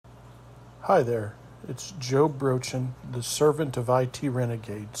Hi there, it's Joe Brochin, the servant of IT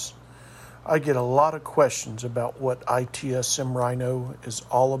Renegades. I get a lot of questions about what ITSM Rhino is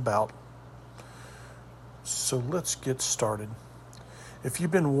all about. So let's get started. If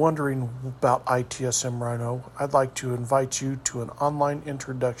you've been wondering about ITSM Rhino, I'd like to invite you to an online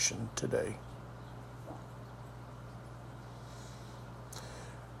introduction today.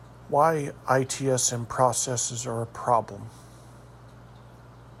 Why ITSM processes are a problem.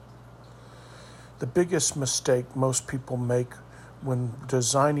 The biggest mistake most people make when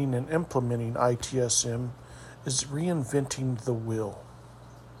designing and implementing ITSM is reinventing the wheel.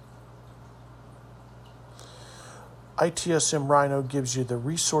 ITSM Rhino gives you the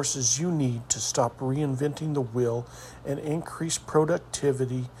resources you need to stop reinventing the wheel and increase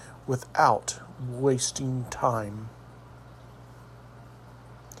productivity without wasting time.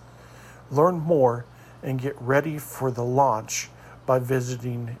 Learn more and get ready for the launch by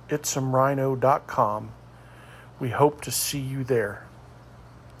visiting itsmrhino.com. We hope to see you there.